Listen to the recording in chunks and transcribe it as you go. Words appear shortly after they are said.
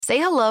Say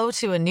hello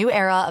to a new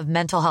era of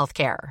mental health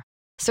care.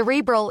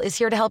 Cerebral is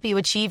here to help you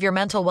achieve your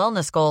mental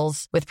wellness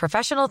goals with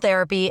professional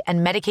therapy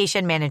and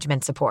medication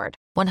management support.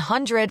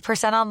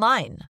 100%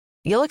 online.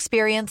 You'll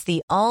experience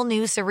the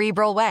all-new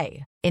Cerebral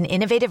Way, an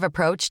innovative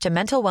approach to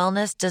mental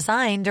wellness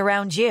designed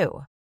around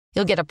you.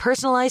 You'll get a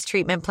personalized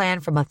treatment plan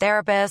from a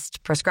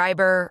therapist,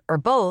 prescriber, or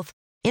both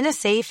in a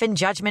safe and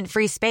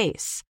judgment-free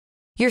space.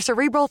 Your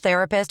Cerebral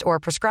therapist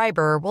or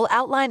prescriber will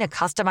outline a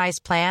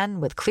customized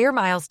plan with clear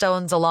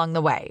milestones along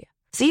the way,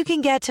 so you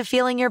can get to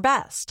feeling your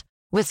best.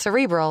 With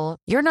Cerebral,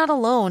 you're not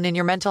alone in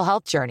your mental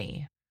health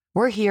journey.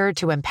 We're here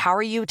to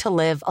empower you to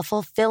live a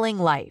fulfilling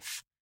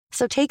life.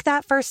 So take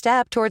that first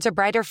step towards a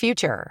brighter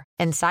future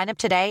and sign up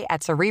today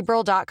at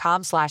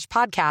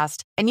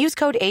Cerebral.com/podcast and use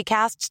code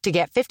ACAST to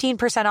get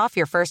 15% off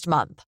your first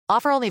month.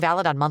 Offer only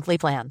valid on monthly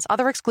plans.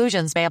 Other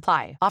exclusions may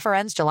apply. Offer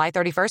ends July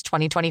 31st,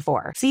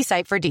 2024. See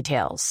site for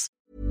details.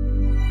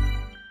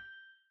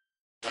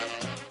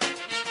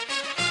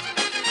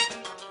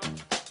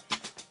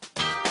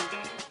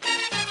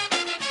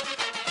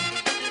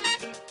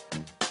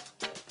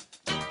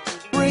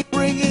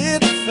 Bring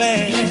it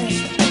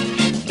fast.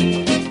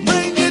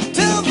 Bring it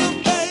to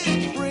the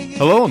bank. Bring it.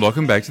 Hello and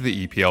welcome back to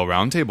the EPL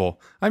Roundtable.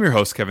 I'm your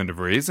host, Kevin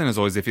DeVries, and as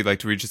always, if you'd like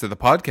to reach us at the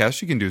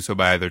podcast, you can do so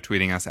by either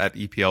tweeting us at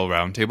EPL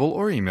Roundtable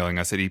or emailing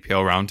us at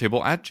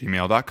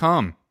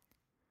eplroundtable@gmail.com.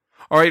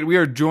 All right, we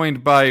are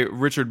joined by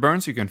Richard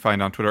Burns, who you can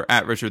find on Twitter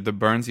at Richard the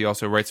Burns. He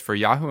also writes for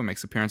Yahoo and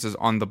makes appearances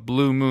on the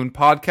Blue Moon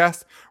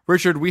podcast.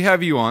 Richard, we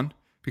have you on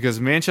because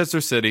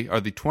Manchester City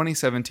are the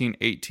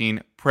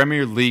 2017-18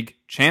 Premier League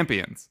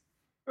champions.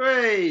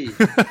 Hey!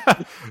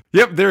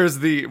 Yep, there's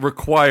the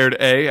required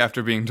A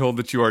after being told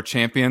that you are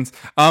champions.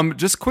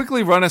 Just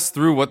quickly run us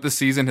through what the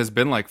season has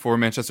been like for a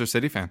Manchester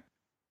City fan.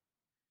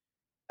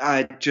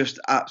 Just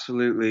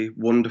absolutely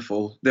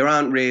wonderful. There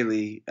aren't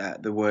really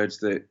the words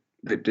that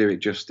do it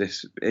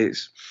justice.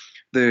 It's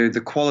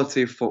the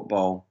quality of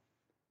football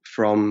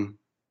from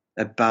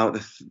about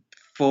the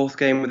fourth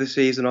game of the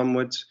season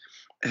onwards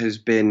has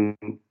been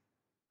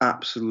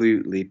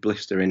absolutely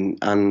blistering,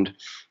 and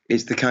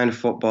it's the kind of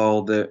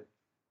football that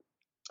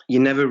you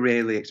never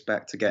really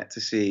expect to get to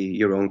see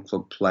your own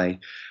club play.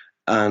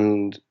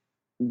 And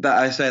that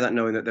I say that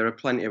knowing that there are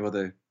plenty of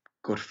other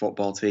good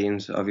football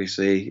teams.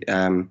 Obviously,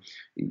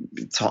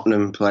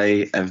 Tottenham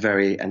play a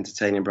very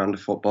entertaining brand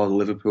of football.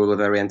 Liverpool are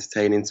very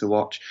entertaining to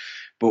watch.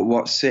 But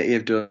what City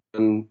have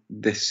done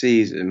this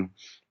season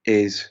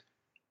is,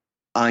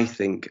 I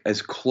think,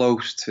 as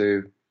close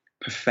to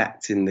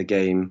perfecting the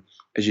game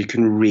as you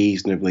can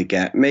reasonably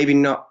get. Maybe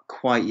not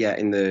quite yet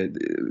in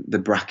the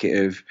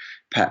bracket of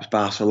Pep's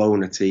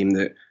Barcelona team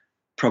that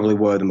probably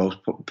were the most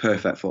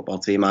perfect football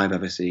team I've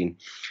ever seen.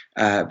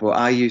 But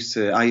I used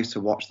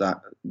to watch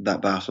that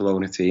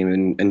Barcelona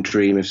team and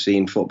dream of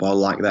seeing football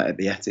like that at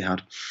the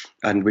Etihad.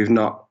 And we've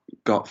not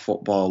got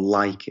football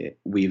like it.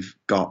 We've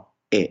got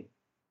it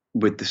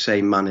with the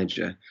same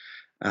manager,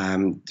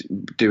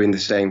 doing the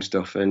same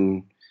stuff.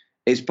 And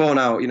it's borne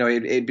out. You know,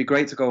 it'd be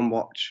great to go and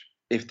watch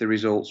if the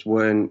results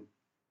weren't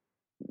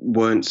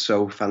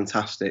so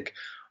fantastic,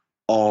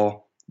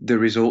 or the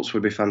results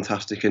would be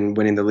fantastic and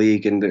winning the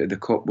league and the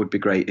cup would be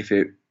great if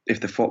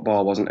the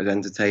football wasn't as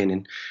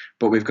entertaining.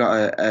 But we've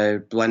got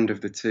a blend of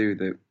the two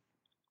that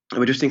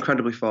we're just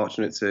incredibly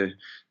fortunate to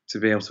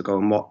be able to go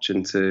and watch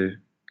and to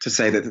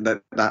say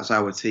that's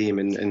our team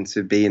and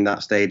to be in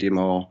that stadium,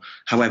 or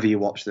however you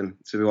watch them,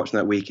 to be watching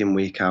that week in,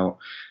 week out.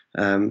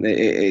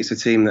 It's a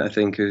team that I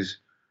think has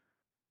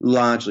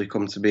largely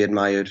come to be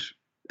admired,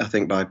 I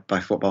think, by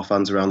football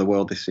fans around the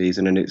world this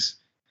season, and it's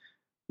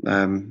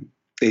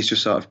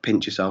just sort of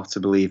pinch yourself to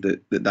believe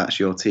that that's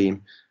your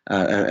team,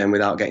 and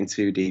without getting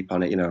too deep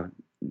on it, you know,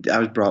 I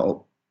was brought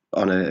up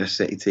on a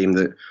City team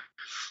that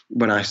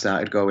when I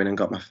started going and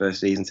got my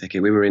first season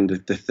ticket, we were in the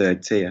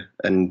third tier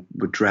and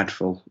were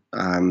dreadful.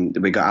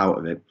 We got out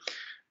of it,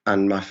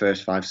 and my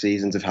first 5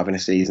 seasons of having a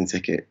season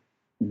ticket,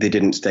 they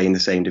didn't stay in the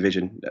same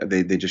division.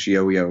 They just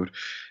yo-yoed.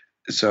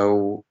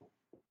 So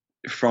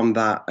from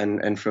that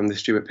and from the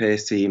Stuart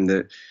Pearce team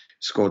that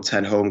scored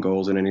 10 home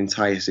goals in an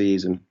entire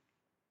season,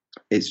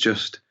 it's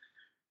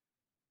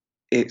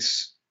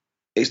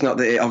not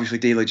that it obviously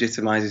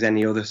delegitimises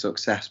any other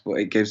success, but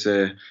it gives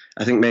I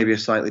think maybe a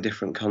slightly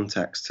different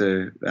context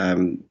to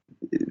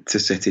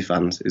City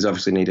fans. It's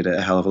obviously needed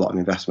a hell of a lot of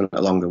investment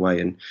along the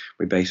way, and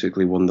we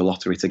basically won the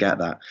lottery to get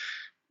that.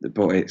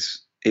 But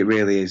it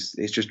really is.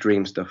 It's just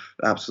dream stuff.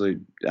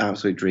 Absolute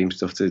dream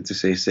stuff to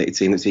see a City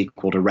team that's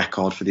equalled a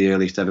record for the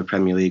earliest ever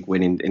Premier League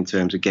win in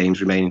terms of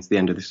games remaining to the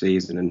end of the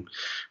season, and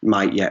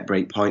might yet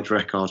break points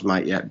records,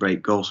 might yet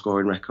break goal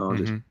scoring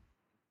records. Mm-hmm. It's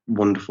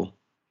wonderful.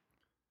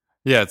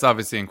 Yeah, it's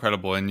obviously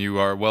incredible, and you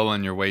are well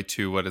on your way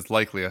to what is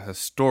likely a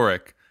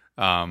historic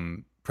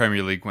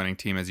Premier League winning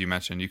team, as you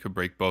mentioned. You could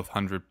break both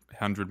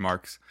 100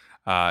 marks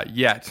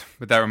yet,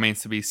 but that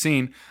remains to be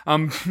seen. I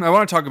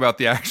want to talk about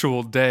the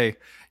actual day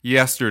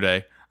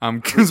yesterday,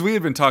 because we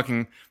had been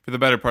talking for the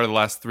better part of the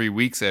last 3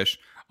 weeks-ish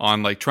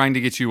on like trying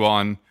to get you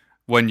on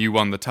when you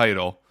won the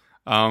title.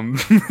 And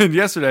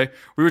yesterday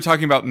we were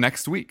talking about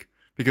next week,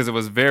 because it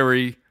was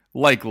very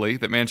likely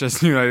that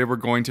Manchester United were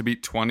going to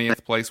beat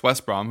 20th place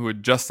West Brom, who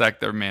had just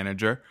sacked their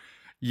manager.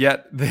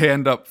 Yet they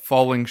end up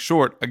falling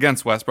short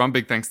against West Brom.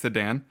 Big thanks to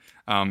Dan,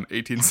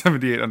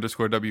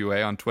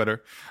 1878_WA on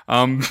Twitter.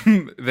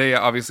 They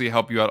obviously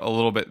help you out a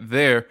little bit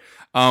there.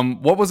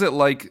 What was it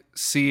like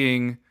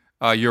seeing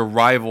your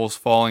rivals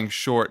falling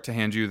short to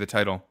hand you the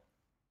title?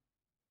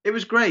 It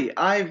was great.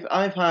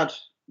 I've had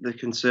the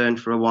concern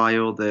for a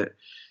while that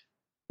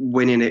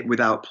winning it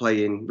without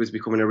playing was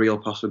becoming a real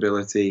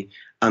possibility,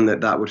 and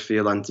that would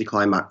feel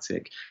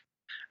anticlimactic.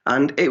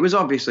 And it was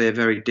obviously a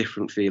very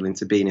different feeling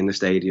to being in the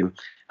stadium.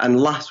 And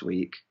last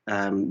week,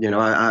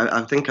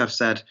 I think I've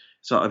said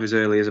sort of as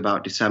early as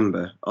about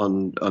December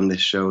on this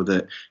show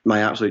that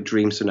my absolute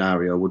dream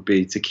scenario would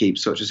be to keep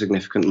such a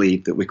significant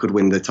lead that we could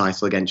win the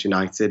title against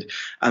United.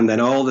 And then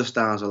all the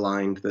stars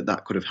aligned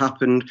that could have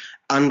happened,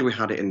 and we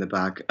had it in the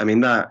bag. I mean,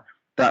 that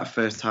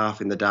first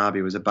half in the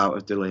derby was about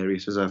as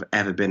delirious as I've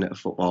ever been at a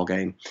football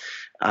game.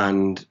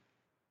 And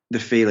the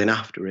feeling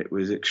after it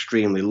was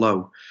extremely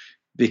low,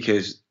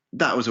 because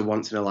that was a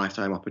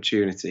once-in-a-lifetime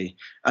opportunity.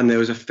 And there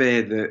was a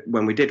fear that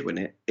when we did win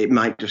it, it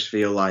might just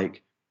feel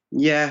like,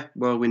 yeah,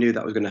 well, we knew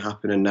that was going to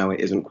happen and now it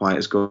isn't quite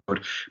as good.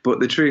 But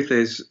the truth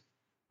is,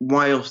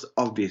 whilst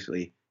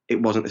obviously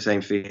it wasn't the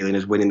same feeling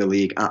as winning the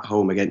league at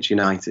home against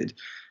United,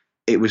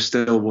 it was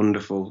still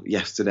wonderful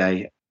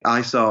yesterday.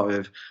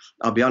 I'll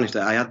be honest,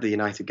 I had the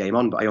United game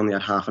on, but I only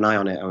had half an eye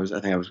on it. I was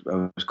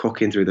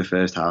cooking through the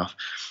first half.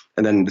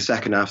 And then the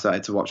second half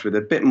started to watch with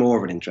a bit more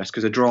of an interest,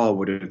 because a draw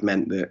would have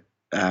meant that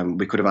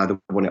we could have either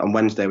won it on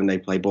Wednesday when they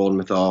play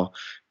Bournemouth, or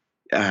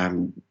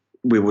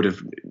we would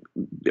have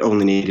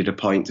only needed a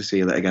point to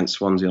seal it against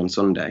Swansea on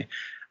Sunday.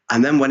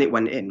 And then when it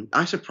went in,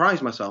 I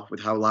surprised myself with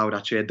how loud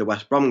I cheered the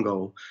West Brom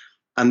goal.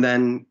 And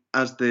then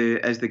as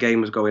the game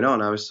was going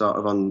on, I was sort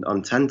of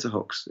on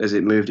tenterhooks as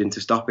it moved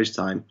into stoppage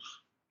time,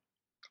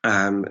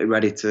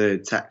 ready to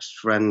text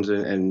friends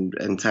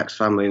and text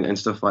family and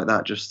stuff like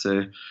that, just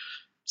to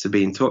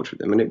be in touch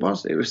with them. And it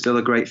was still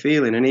a great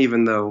feeling. And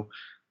even though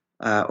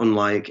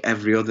unlike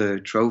every other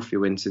trophy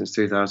win since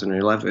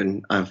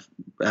 2011, I've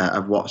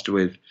watched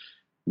with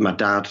my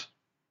dad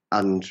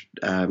and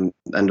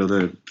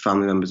other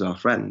family members or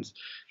friends.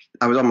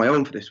 I was on my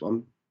own for this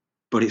one,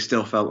 but it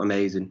still felt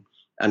amazing,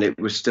 and it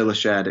was still a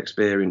shared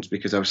experience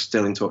because I was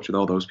still in touch with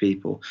all those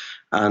people,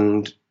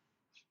 and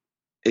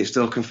it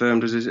still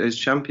confirmed us as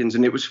champions.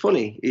 And it was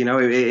funny,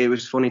 it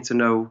was funny to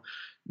know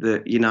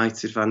that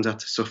United fans had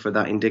to suffer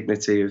that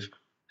indignity of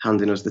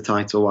handing us the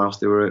title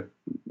whilst they were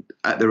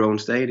at their own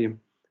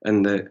stadium.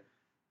 And that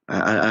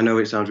I know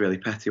it sounds really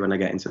petty when I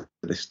get into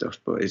this stuff,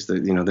 but it's the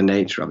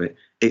nature of it.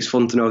 It's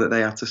fun to know that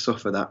they had to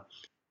suffer that,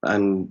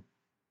 and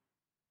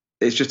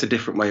it's just a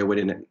different way of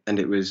winning it. And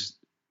it was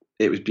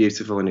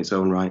beautiful in its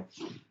own right.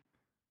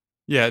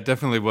 Yeah, it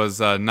definitely was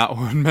not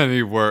what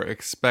many were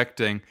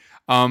expecting.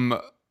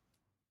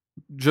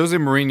 Jose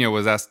Mourinho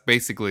was asked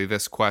basically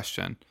this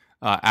question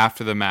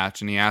after the match,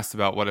 and he asked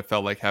about what it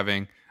felt like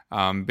having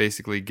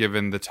basically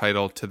given the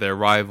title to their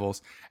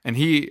rivals. And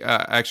he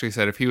actually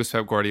said if he was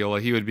Pep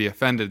Guardiola, he would be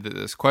offended that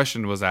this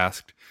question was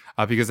asked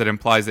because it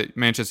implies that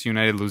Manchester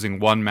United losing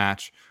one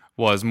match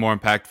was more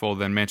impactful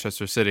than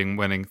Manchester City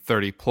winning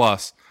 30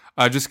 plus.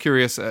 Just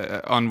curious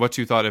on what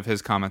you thought of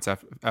his comments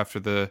after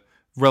the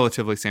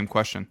relatively same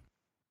question.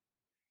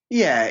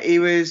 Yeah, he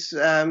was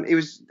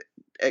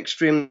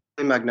extremely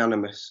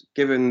magnanimous,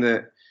 given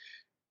that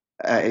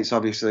it's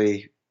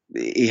obviously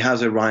he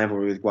has a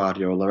rivalry with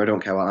Guardiola. I don't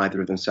care what either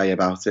of them say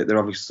about it. They're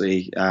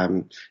obviously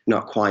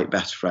not quite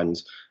best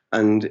friends,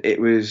 and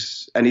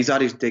he's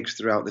had his digs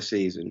throughout the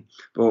season.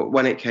 But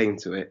when it came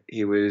to it,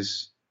 he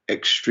was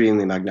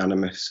extremely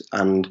magnanimous,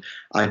 and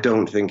I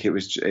don't think it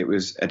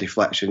was a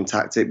deflection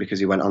tactic, because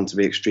he went on to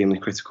be extremely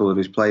critical of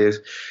his players.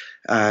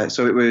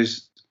 So it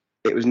was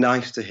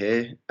nice to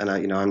hear, and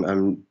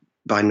I'm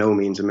by no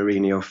means a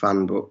Mourinho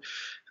fan, but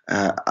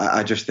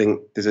I just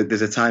think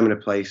there's a time and a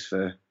place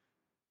for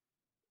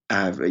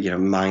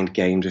mind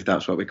games, if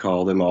that's what we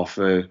call them, or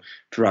for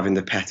having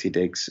the petty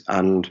digs.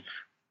 And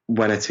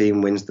when a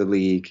team wins the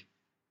league,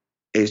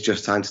 it's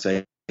just time to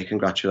say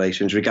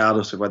congratulations,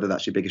 regardless of whether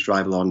that's your biggest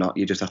rival or not.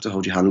 You just have to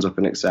hold your hands up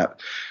and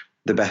accept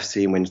the best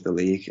team wins the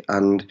league.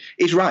 And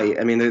he's right.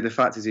 I mean, the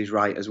fact is he's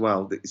right as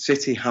well.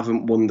 City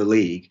haven't won the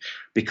league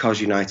because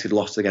United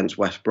lost against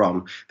West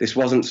Brom. This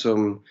wasn't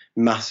some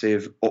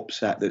massive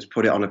upset that's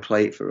put it on a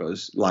plate for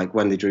us, like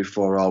when they drew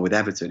 4-4 with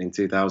Everton in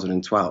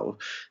 2012.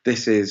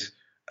 This is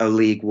a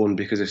league won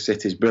because of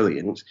City's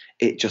brilliance.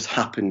 It just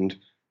happened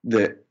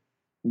that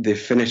the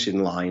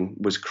finishing line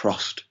was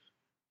crossed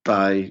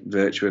by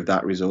virtue of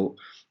that result.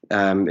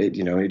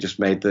 It just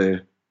made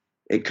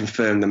it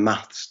confirmed the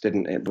maths,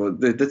 didn't it?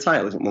 But the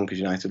title isn't won because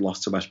United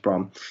lost to West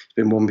Brom. It's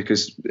been won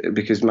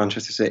because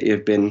Manchester City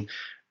have been,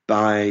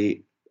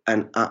 by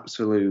an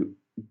absolutely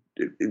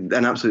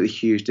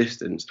huge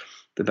distance,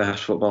 the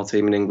best football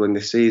team in England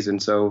this season.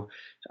 So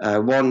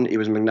one, he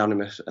was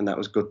magnanimous, and that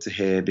was good to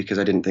hear, because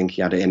I didn't think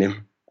he had it in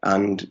him.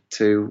 And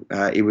two,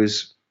 he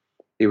was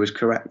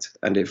correct,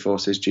 and it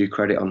forces due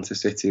credit onto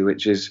City,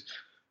 which is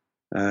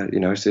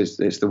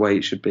It's the way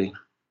it should be.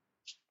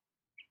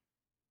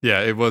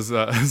 Yeah, it was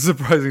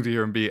surprising to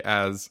hear him be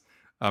as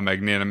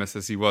magnanimous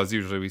as he was.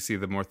 Usually we see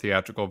the more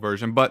theatrical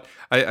version, but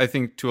I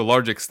think to a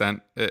large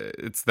extent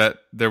it's that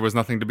there was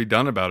nothing to be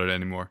done about it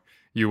anymore.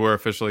 You were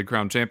officially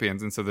crowned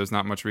champions, and so there's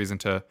not much reason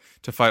to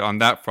fight on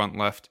that front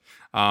left.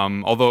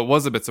 Although it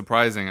was a bit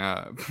surprising.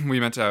 We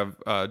meant to have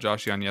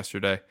Joshi on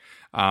yesterday,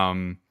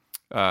 and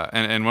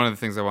one of the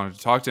things I wanted to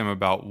talk to him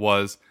about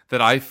was that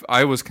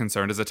I was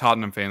concerned as a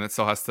Tottenham fan that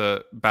still has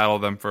to battle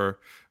them for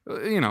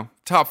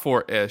top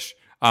four-ish,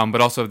 but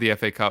also the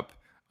FA Cup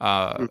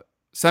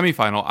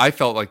semifinal. I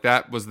felt like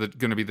that was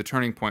going to be the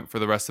turning point for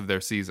the rest of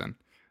their season.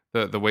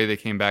 The way they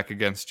came back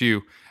against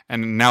you.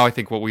 And now I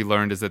think what we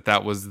learned is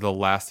that was the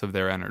last of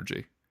their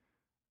energy.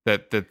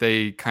 That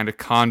they kind of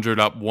conjured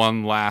up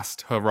one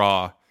last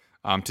hurrah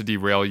to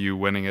derail you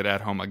winning it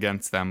at home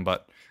against them.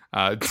 But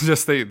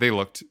just they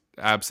looked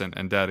absent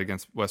and dead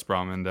against West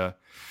Brom. And I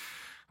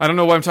don't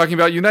know why I'm talking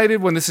about United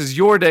when this is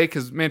your day,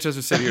 because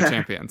Manchester City are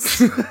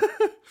champions.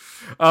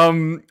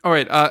 All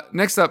right,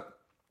 next up,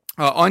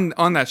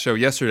 on that show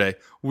yesterday,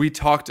 we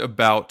talked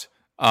about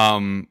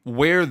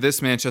where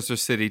this Manchester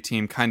City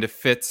team kind of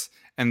fits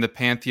in the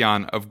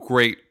pantheon of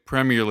great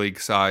Premier League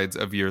sides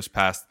of years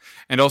past,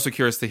 and also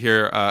curious to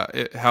hear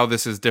how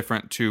this is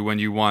different to when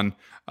you won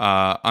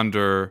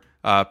under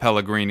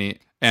Pellegrini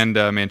and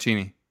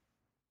Mancini.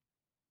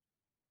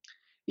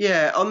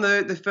 Yeah, on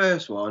the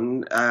first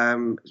one,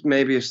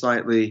 maybe a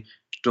slightly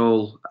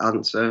dull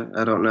answer.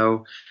 I don't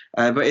know,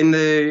 but in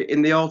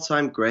the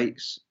all-time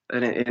greats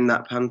and in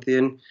that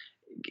pantheon,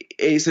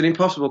 it's an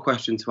impossible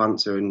question to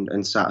answer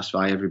and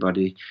satisfy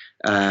everybody,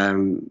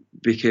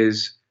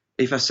 because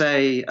if I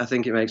say I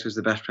think it makes us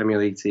the best Premier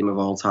League team of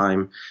all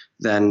time,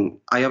 then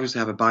I obviously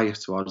have a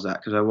bias towards that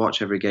because I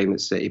watch every game that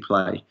City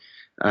play.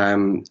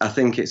 I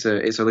think it's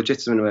a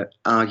legitimate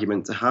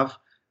argument to have,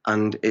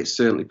 and it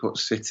certainly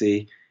puts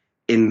City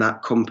in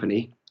that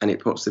company and it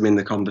puts them in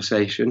the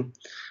conversation.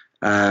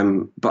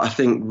 But I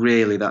think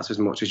really that's as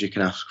much as you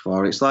can ask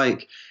for. It's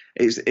like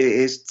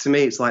to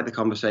me, it's like the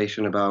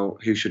conversation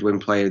about who should win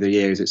Player of the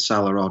Year. Is it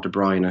Salah or De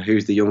Bruyne?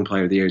 Who's the young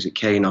Player of the Year? Is it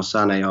Kane or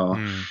Sané? Or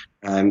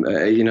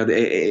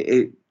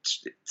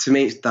to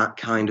me, it's that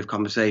kind of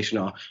conversation.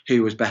 Or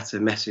who was better,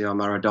 Messi or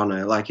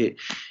Maradona? Like it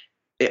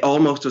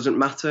almost doesn't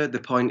matter. The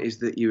point is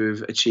that you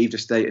have achieved a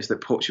status that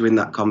puts you in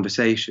that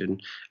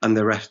conversation, and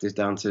the rest is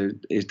down to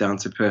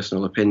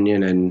personal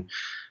opinion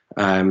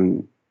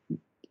and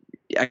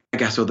I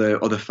guess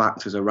other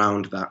factors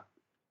around that.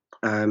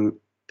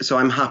 So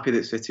I'm happy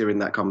that City are in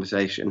that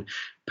conversation.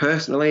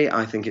 Personally,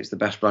 I think it's the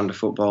best brand of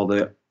football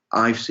that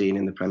I've seen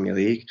in the Premier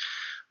League.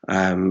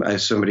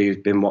 As somebody who's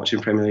been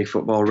watching Premier League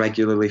football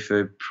regularly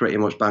for pretty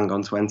much bang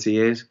on 20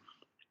 years,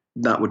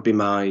 that would be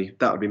my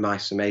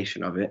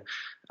summation of it.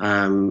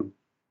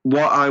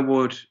 What I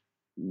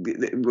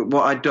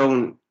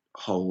don't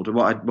hold,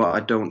 what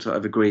I don't sort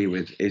of agree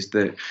with, is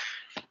that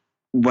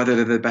whether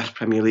they're the best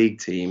Premier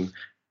League team,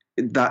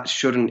 that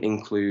shouldn't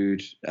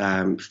include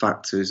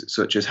factors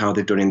such as how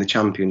they've done in the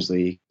Champions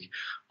League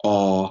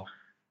or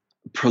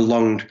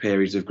prolonged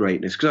periods of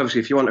greatness. Because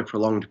obviously, if you want a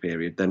prolonged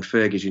period, then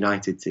Fergie's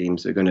United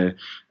teams are going to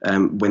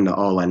win that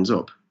all ends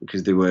up,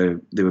 because they were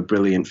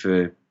brilliant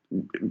for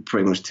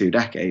pretty much 2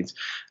 decades,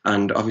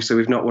 and obviously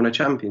we've not won a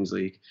Champions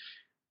League.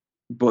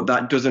 But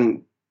that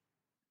doesn't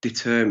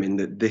determine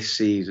that this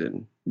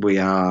season we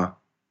are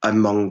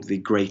among the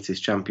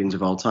greatest champions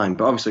of all time.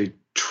 But obviously,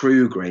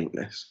 true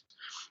greatness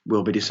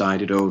will be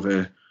decided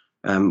over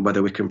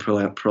whether we can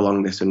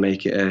prolong this and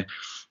make it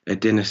a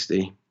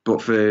dynasty.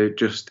 But for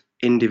just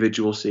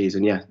individual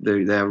season, yeah,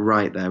 they're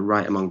right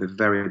among the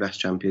very best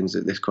champions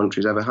that this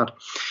country's ever had.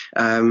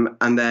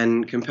 And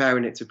then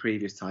comparing it to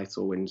previous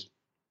title wins,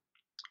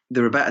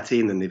 they're a better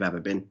team than they've ever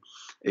been.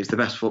 It's the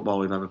best football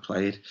we've ever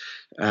played.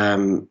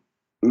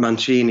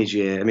 Mancini's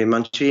year, I mean,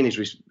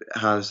 Mancini's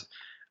has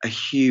a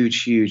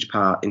huge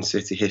part in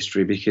City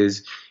history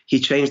because he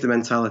changed the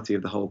mentality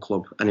of the whole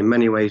club. And in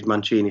many ways,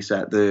 Mancini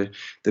set the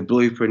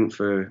blueprint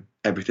for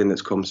everything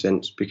that's come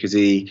since, because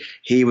he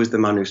was the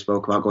man who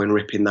spoke about going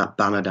ripping that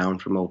banner down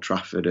from Old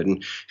Trafford,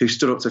 and who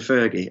stood up to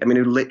Fergie. I mean,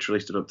 who literally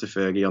stood up to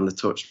Fergie on the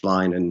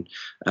touchline, and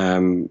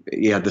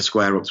he had the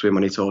square up to him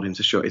when he told him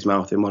to shut his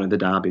mouth in one of the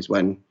derbies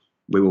when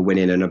we were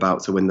winning and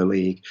about to win the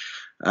league.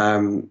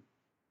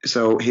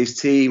 So his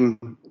team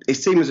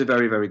was a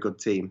very, very good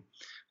team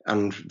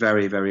and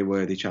very, very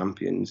worthy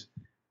champions.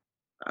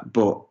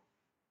 But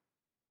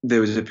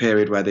there was a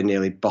period where they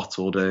nearly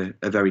bottled a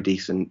very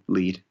decent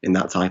lead in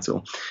that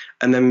title.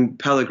 And then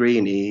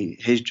Pellegrini,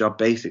 his job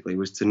basically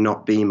was to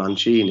not be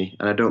Mancini.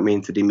 And I don't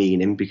mean to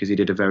demean him, because he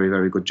did a very,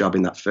 very good job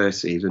in that first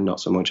season, not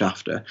so much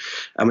after.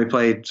 And we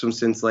played some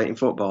scintillating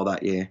football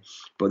that year.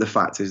 But the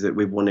fact is that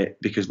we won it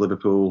because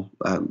Liverpool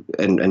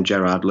and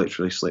Gerrard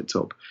literally slipped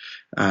up.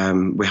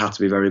 We had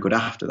to be very good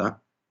after that.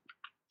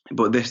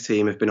 But this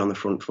team have been on the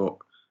front foot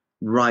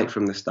right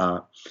from the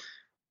start.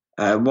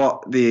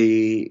 What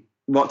the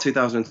what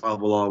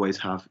 2012 will always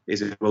have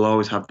is it will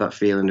always have that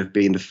feeling of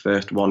being the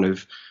first one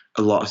of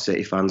a lot of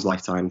City fans'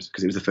 lifetimes,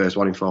 because it was the first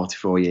one in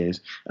 44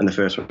 years and the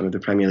first one of the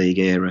Premier League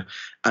era.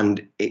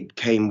 And it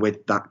came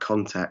with that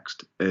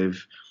context of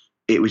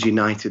it was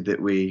United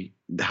that we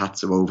had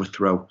to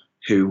overthrow,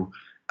 who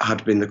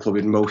had been the club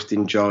who most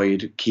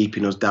enjoyed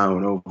keeping us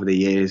down over the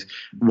years.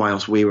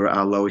 Whilst we were at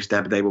our lowest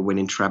ebb, they were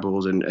winning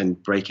trebles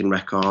and breaking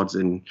records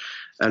and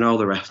all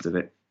the rest of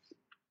it.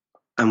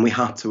 And we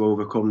had to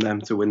overcome them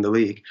to win the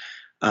league.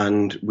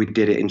 And we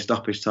did it in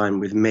stoppage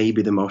time with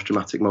maybe the most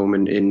dramatic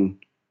moment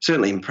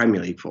certainly in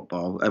Premier League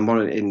football, and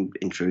in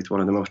truth,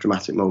 one of the most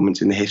dramatic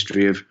moments in the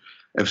history of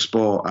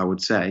sport, I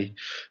would say.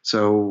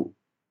 So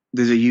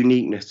there's a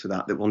uniqueness to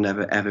that will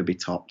never, ever be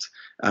topped,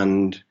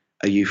 and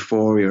a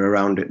euphoria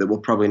around it that we'll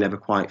probably never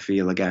quite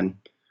feel again.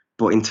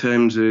 But in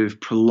terms of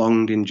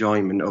prolonged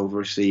enjoyment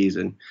over a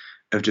season,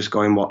 of just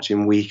going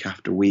watching week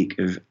after week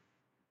of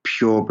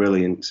pure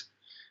brilliance,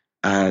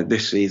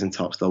 this season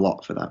tops the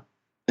lot for that.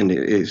 And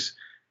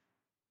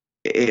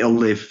it'll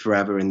live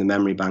forever in the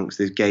memory banks.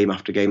 There's game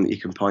after game that you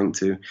can point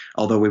to.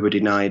 Although we were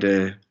denied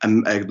a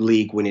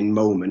league-winning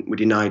moment, we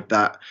denied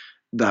that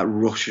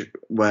rush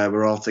where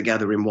we're all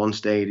together in one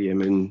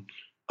stadium and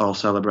all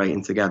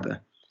celebrating together.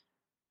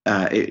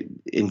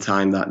 In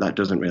time, that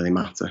doesn't really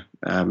matter.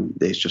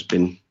 It's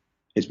been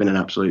an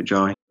absolute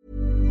joy.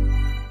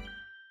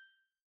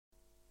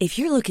 If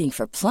you're looking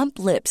for plump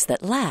lips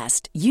that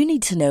last, you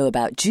need to know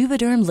about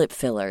Juvederm lip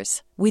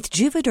fillers. With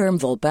Juvederm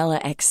Volbella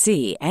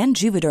XC and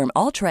Juvederm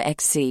Ultra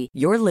XC,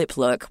 your lip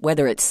look,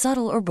 whether it's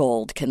subtle or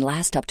bold, can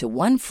last up to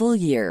 1 full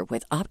year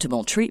with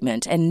optimal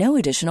treatment and no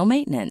additional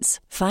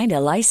maintenance. Find a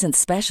licensed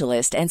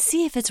specialist and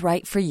see if it's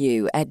right for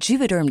you at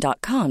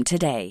Juvederm.com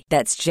today.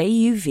 That's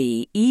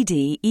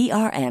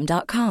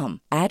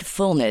JUVEDERM.com. Add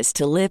fullness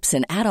to lips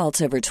in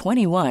adults over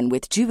 21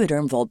 with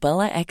Juvederm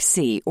Volbella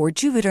XC or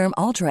Juvederm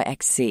Ultra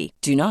XC.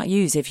 Do not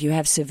use if you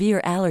have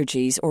severe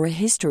allergies or a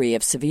history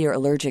of severe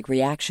allergic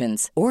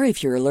reactions, or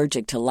if you're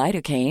allergic to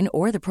lidocaine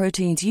or the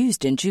proteins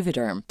used in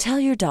Juvederm. Tell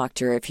your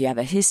doctor if you have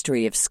a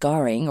history of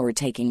scarring or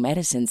taking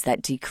medicines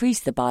that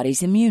decrease the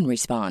body's immune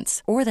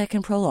response or that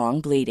can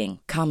prolong bleeding.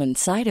 Common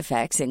side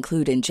effects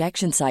include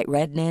injection site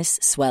redness,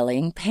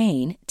 swelling,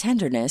 pain,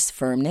 tenderness,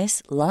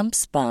 firmness,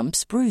 lumps,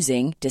 bumps,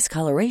 bruising,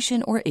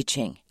 discoloration, or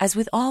itching. As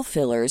with all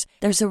fillers,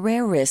 there's a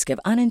rare risk of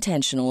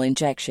unintentional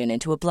injection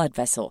into a blood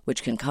vessel,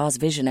 which can cause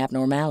vision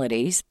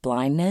abnormalities,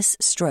 blindness,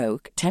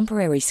 stroke,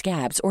 temporary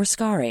scabs, or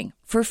scarring.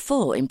 For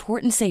full,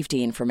 important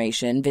safety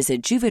information,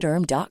 visit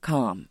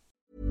Juvederm.com.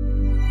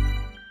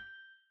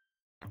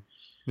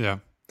 Yeah.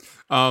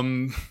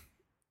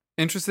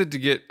 Interested to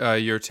get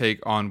your take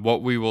on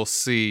what we will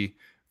see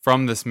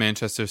from this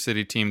Manchester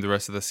City team the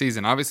rest of the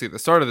season. Obviously, at the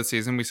start of the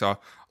season, we saw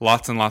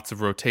lots and lots of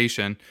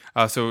rotation.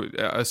 So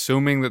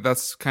assuming that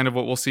that's kind of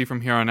what we'll see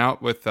from here on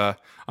out with,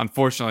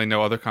 unfortunately,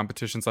 no other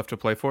competitions left to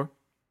play for?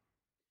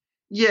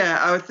 Yeah,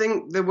 I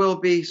think there will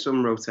be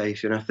some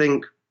rotation. I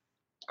think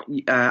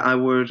I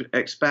would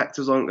expect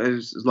as long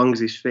as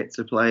he's fit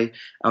to play,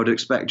 I would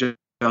expect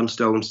John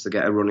Stones to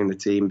get a run in the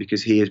team,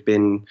 because he has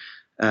been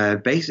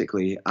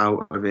basically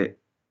out of it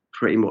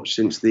pretty much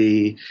since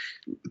the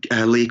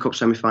League Cup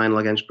semi-final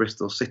against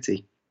Bristol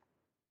City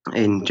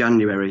in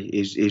January.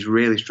 He's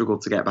really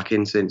struggled to get back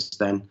in since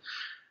then,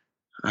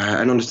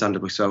 and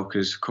understandably so,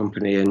 because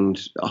Kompany and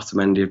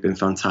Otamendi have been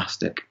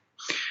fantastic.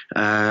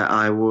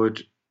 I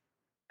would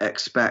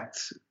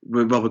expect,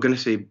 we're going to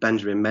see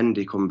Benjamin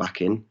Mendy come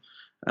back in.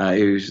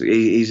 He's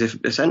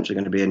essentially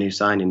going to be a new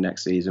signing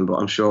next season, but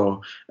I'm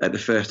sure at the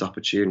first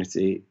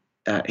opportunity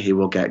he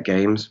will get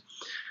games.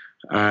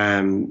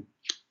 Phil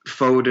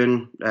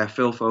Foden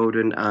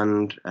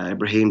and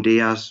Brahim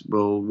Diaz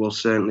will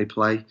certainly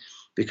play,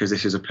 because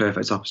this is a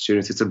perfect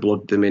opportunity to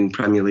blood them in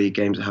Premier League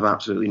games that have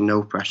absolutely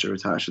no pressure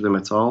attached to them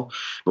at all,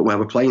 but where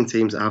we're playing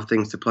teams that have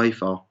things to play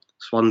for.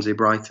 Swansea,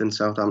 Brighton,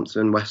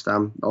 Southampton, West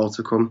Ham, all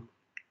to come,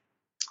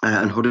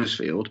 and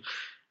Huddersfield.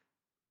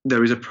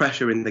 There is a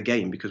pressure in the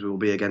game because we will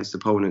be against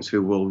opponents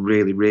who will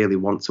really, really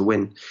want to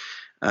win.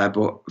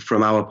 But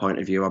from our point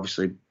of view,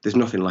 obviously, there's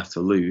nothing left to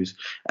lose.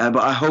 But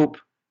I hope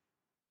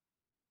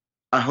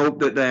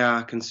that they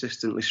are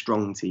consistently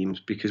strong teams,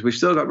 because we've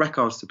still got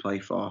records to play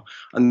for,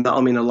 and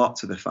that'll mean a lot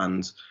to the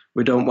fans.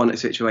 We don't want a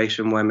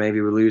situation where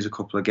maybe we lose a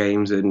couple of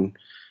games and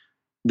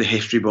the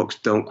history books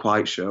don't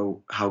quite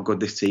show how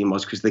good this team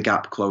was, because the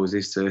gap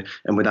closes to,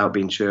 and without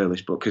being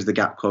churlish, but because the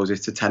gap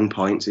closes to 10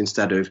 points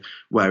instead of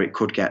where it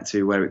could get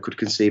to, where it could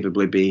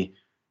conceivably be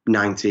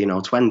 19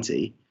 or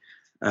 20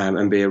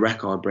 and be a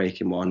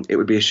record-breaking one. It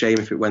would be a shame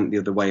if it went the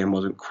other way and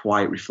wasn't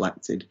quite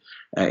reflected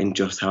in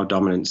just how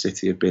dominant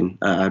City have been.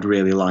 I'd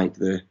really like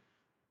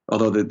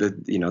although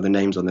the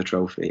names on the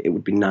trophy, it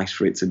would be nice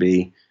for it to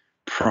be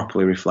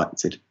properly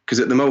reflected,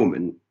 because at the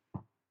moment,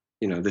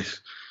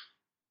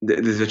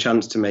 there's a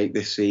chance to make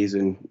this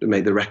season,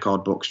 make the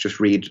record books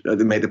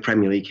make the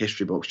Premier League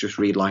history books just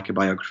read like a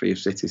biography of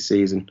City's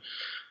season.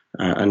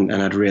 And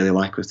I'd really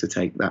like us to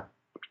take that.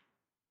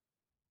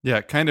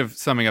 Yeah, kind of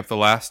summing up the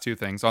last two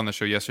things on the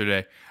show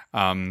yesterday,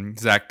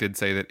 Zach did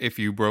say that if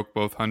you broke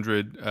both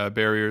 100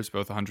 barriers,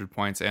 both 100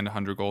 points and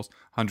 100 goals,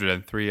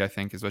 103, I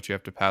think, is what you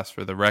have to pass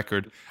for the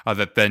record,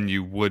 that then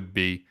you would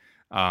be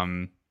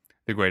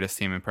the greatest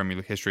team in Premier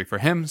League history for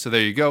him. So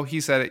there you go. He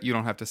said it. You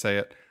don't have to say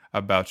it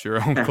about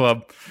your own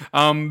club.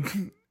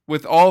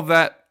 With all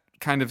that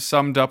kind of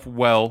summed up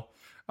well,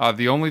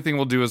 the only thing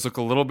we'll do is look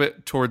a little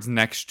bit towards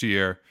next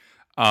year.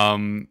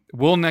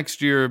 Will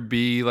next year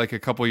be like a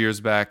couple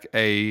years back,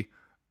 a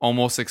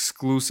almost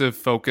exclusive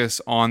focus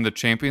on the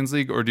Champions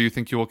League, or do you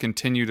think you will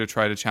continue to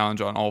try to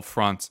challenge on all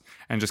fronts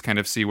and just kind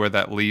of see where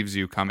that leaves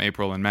you come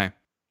April and May?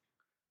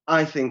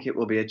 I think it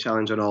will be a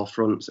challenge on all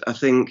fronts. I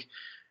think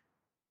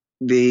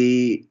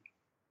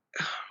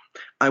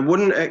I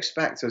wouldn't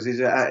expect us.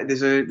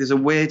 There's a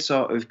weird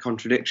sort of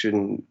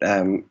contradiction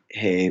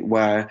here,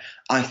 where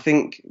I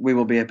think we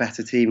will be a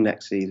better team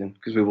next season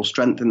because we will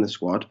strengthen the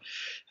squad,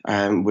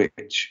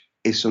 which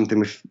is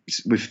something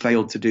we've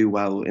failed to do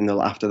well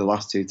after the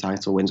last two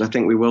title wins. I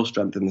think we will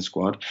strengthen the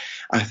squad.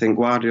 I think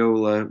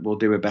Guardiola will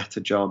do a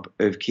better job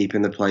of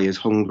keeping the players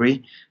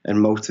hungry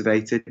and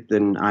motivated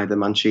than either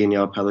Mancini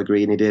or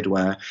Pellegrini did,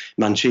 where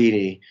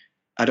Mancini,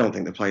 I don't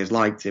think the players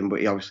liked him, but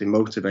he obviously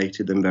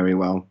motivated them very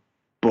well.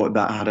 But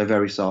that had a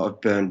very sort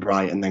of burn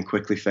bright and then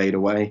quickly fade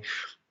away.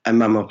 And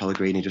Manuel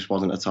Pellegrini just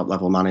wasn't a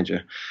top-level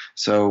manager.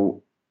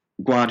 So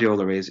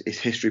Guardiola his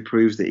history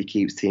proves that he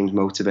keeps teams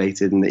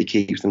motivated and that he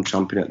keeps them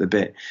chomping at the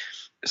bit.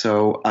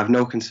 So I've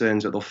no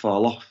concerns that they'll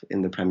fall off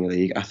in the Premier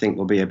League. I think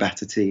we'll be a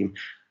better team.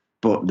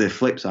 But the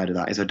flip side of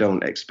that is I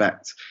don't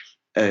expect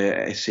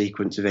a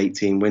sequence of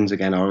 18 wins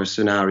again, or a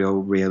scenario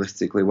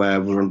realistically where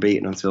we're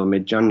unbeaten until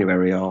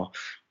mid-January, or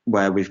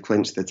where we've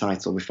clinched the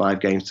title with 5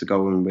 games to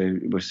go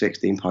and we're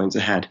 16 points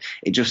ahead.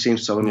 It just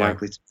seems so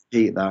unlikely to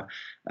repeat that.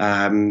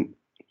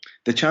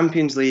 The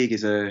Champions League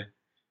is I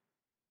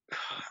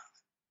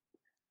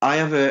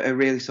have a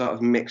really sort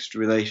of mixed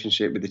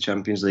relationship with the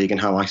Champions League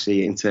and how I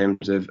see it in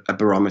terms of a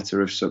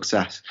barometer of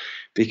success.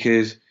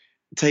 Because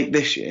take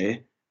this year,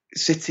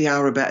 City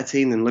are a better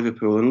team than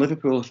Liverpool, and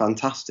Liverpool are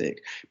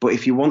fantastic. But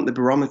if you want the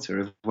barometer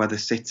of whether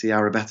City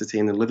are a better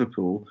team than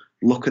Liverpool,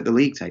 look at the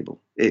league table.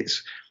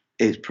 It's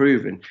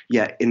proven.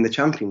 Yet in the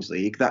Champions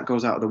League, that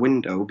goes out of the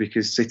window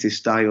because City's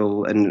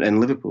style and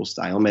Liverpool's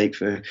style make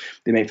for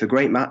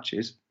great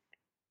matches.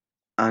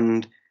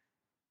 And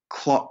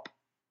Klopp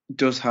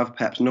does have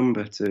Pep's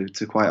number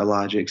to quite a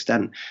large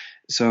extent.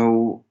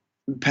 So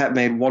Pep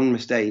made one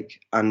mistake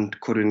and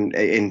couldn't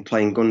in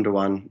playing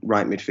Gundogan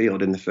right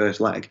midfield in the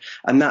first leg,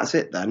 and that's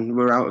it. Then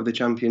we're out of the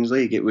Champions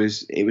League. It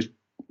was.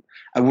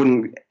 I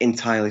wouldn't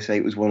entirely say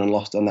it was won and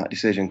lost on that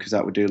decision, because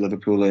that would do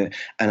Liverpool an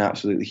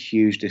absolutely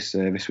huge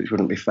disservice, which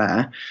wouldn't be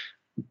fair.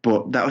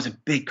 But that was a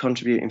big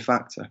contributing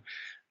factor.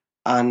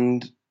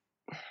 And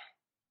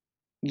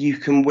you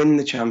can win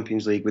the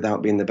Champions League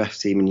without being the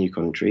best team in your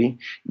country.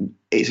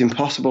 It's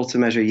impossible to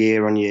measure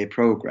year-on-year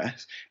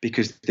progress,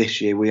 because this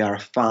year we are a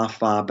far,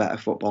 far better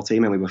football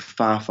team, and we were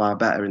far, far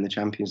better in the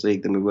Champions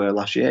League than we were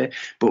last year,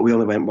 but we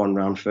only went one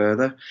round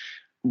further.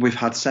 We've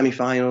had a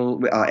semi-final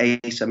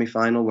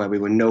where we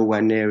were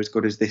nowhere near as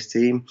good as this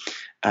team.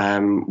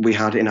 We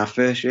had in our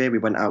first year, we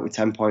went out with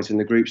 10 points in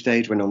the group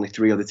stage when only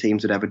 3 other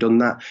teams had ever done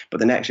that.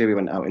 But the next year we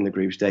went out in the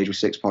group stage with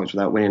 6 points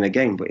without winning a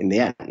game. But in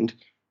the end,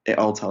 it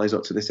all tallies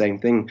up to the same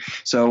thing.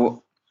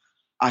 So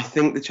I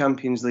think the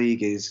Champions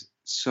League is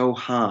so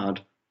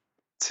hard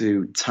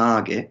to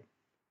target.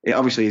 It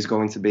obviously is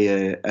going to be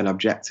an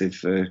objective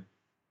for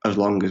as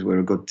long as we're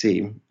a good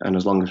team and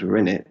as long as we're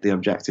in it. The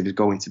objective is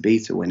going to be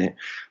to win it.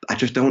 I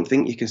just don't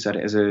think you can set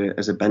it as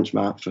a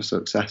benchmark for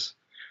success.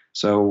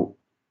 So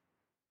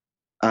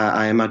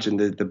I imagine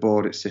the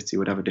board at City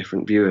would have a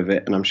different view of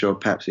it, and I'm sure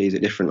Pep sees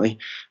it differently.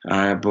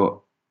 But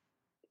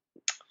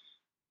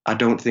I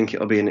don't think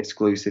it'll be an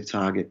exclusive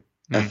target.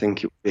 I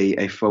think it will be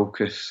a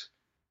focus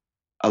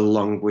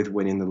along with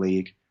winning the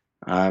league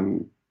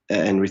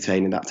and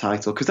retaining that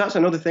title. Because that's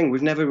another thing.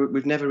 We've never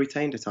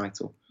retained a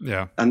title.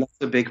 Yeah. And that's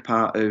a big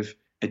part of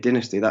a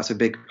dynasty. That's a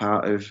big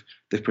part of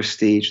the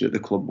prestige that the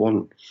club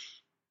want.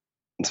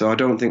 So I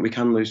don't think we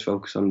can lose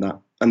focus on that.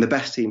 And the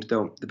best teams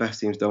don't. The best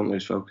teams don't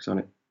lose focus on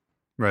it.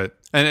 Right.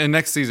 And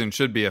next season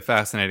should be a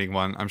fascinating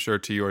one, I'm sure,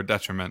 to your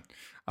detriment.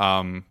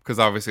 Because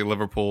obviously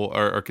Liverpool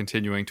are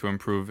continuing to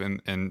improve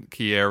in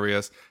key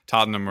areas.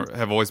 Tottenham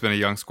have always been a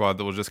young squad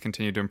that will just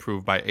continue to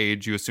improve by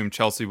age. You assume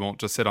Chelsea won't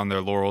just sit on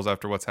their laurels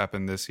after what's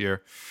happened this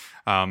year.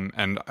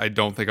 And I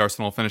don't think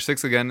Arsenal will finish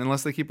 6th again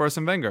unless they keep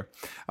Arsene Wenger.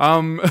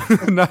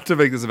 Not to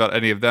make this about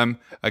any of them.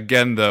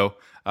 Again, though,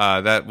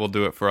 that will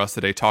do it for us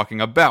today,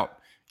 talking about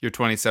your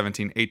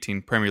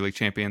 2017-18 Premier League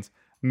champions,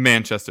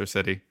 Manchester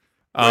City.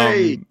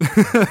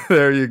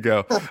 There you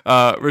go.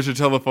 Richard,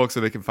 tell the folks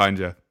where they can find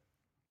you.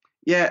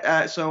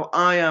 Yeah, so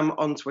I am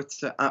on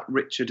Twitter at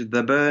Richard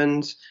the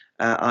Burns.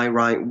 I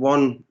write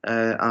one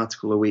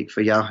article a week for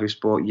Yahoo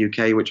Sport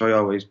UK, which I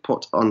always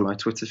put on my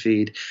Twitter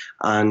feed,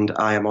 and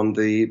I am on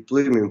the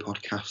Blue Moon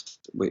podcast,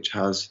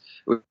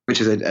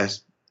 which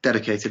is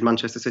dedicated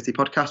Manchester City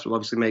podcast. Will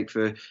obviously make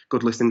for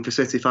good listening for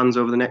City fans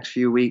over the next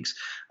few weeks,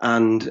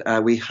 and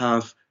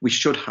we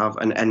should have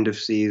an end of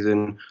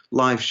season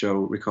live show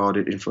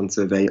recorded in front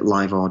of a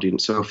live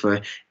audience. So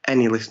for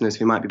any listeners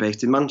who might be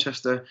based in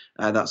Manchester,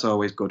 that's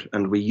always good,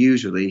 and we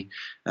usually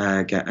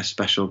get a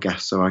special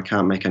guest. So I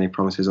can't make any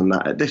promises on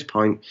that at this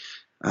point,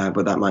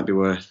 but that might be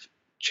worth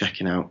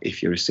checking out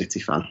if you're a City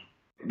fan.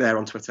 They're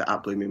on Twitter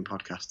at Blue Moon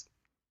Podcast.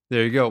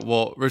 There you go.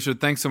 Well,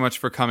 Richard, thanks so much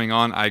for coming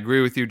on. I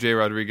agree with you. Jay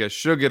Rodriguez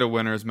should get a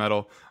winner's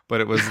medal,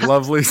 but it was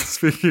lovely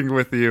speaking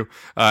with you.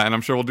 And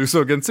I'm sure we'll do so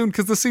again soon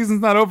because the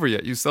season's not over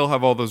yet. You still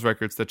have all those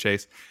records to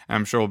chase. And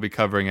I'm sure we'll be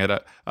covering it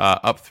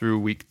up through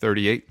week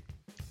 38.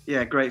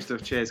 Yeah, great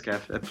stuff. Cheers,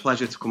 Kev. A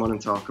pleasure to come on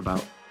and talk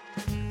about.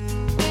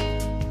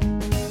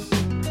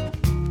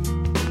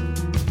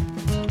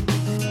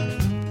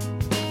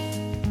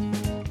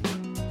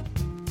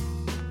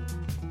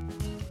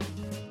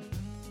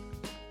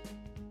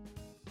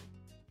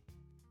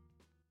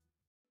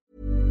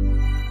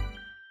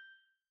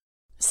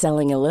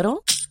 Selling a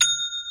little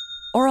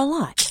or a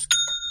lot?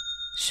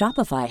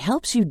 Shopify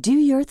helps you do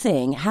your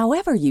thing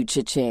however you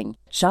cha-ching.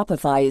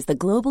 Shopify is the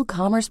global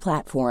commerce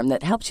platform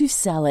that helps you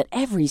sell at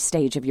every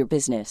stage of your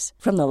business.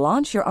 From the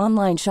launch your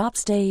online shop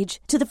stage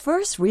to the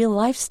first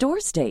real-life store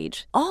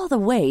stage, all the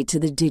way to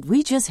the did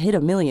we just hit a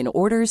million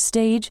orders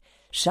stage.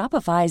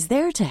 Shopify is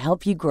there to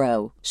help you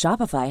grow.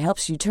 Shopify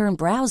helps you turn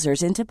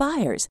browsers into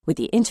buyers with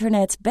the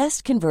internet's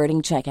best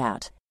converting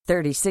checkout.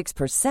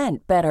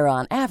 36% better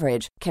on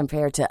average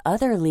compared to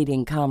other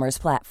leading commerce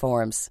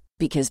platforms.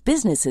 Because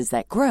businesses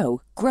that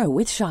grow, grow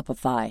with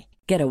Shopify.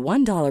 Get a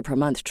 $1 per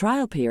month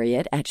trial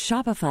period at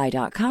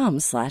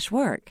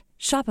shopify.com/work.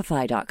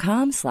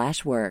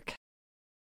 Shopify.com/work.